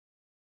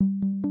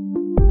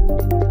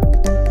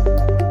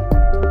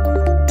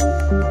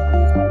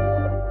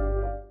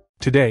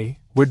Today,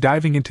 we're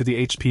diving into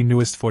the HP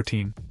newest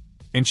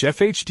 14-inch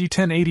FHD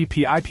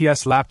 1080p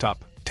IPS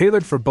laptop,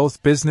 tailored for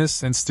both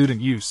business and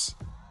student use.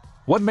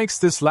 What makes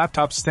this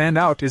laptop stand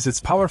out is its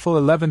powerful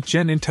 11th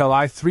Gen Intel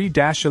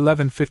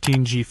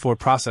i3-1115G4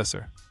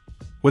 processor.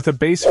 With a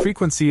base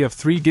frequency of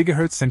 3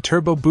 GHz and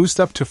turbo boost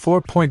up to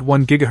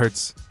 4.1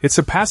 GHz, it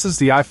surpasses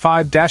the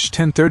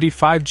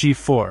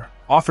i5-1035G4,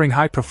 offering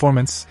high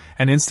performance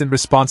and instant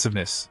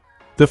responsiveness.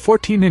 The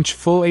 14-inch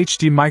Full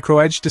HD Micro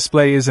Edge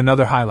display is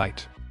another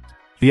highlight.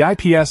 The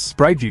IPS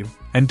BrightView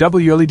and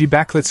WLED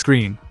backlit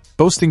screen,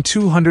 boasting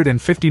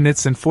 250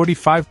 nits and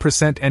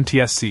 45%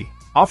 NTSC,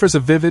 offers a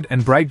vivid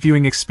and bright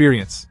viewing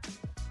experience.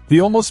 The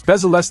almost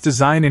bezel-less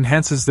design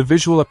enhances the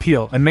visual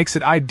appeal and makes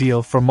it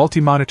ideal for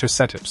multi-monitor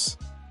setups.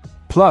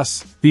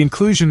 Plus, the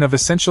inclusion of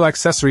essential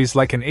accessories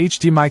like an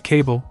HDMI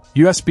cable,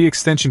 USB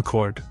extension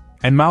cord,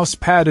 and mouse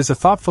pad is a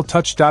thoughtful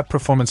touch.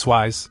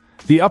 Performance-wise,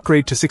 the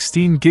upgrade to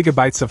 16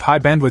 GB of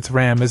high-bandwidth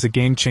RAM is a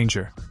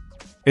game-changer.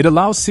 It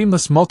allows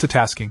seamless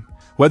multitasking,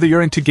 whether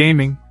you're into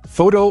gaming,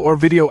 photo or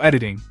video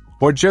editing,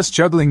 or just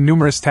juggling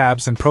numerous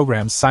tabs and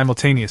programs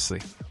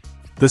simultaneously.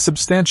 The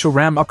substantial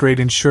RAM upgrade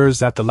ensures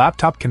that the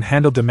laptop can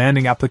handle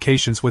demanding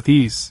applications with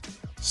ease.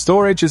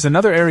 Storage is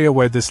another area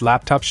where this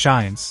laptop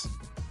shines.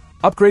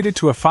 Upgraded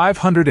to a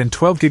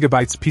 512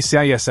 GB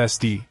PCIe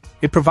SSD,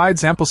 it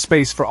provides ample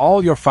space for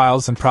all your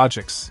files and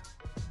projects.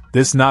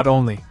 This not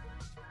only.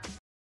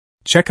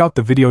 Check out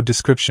the video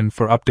description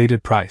for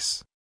updated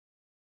price.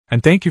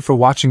 And thank you for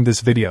watching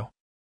this video.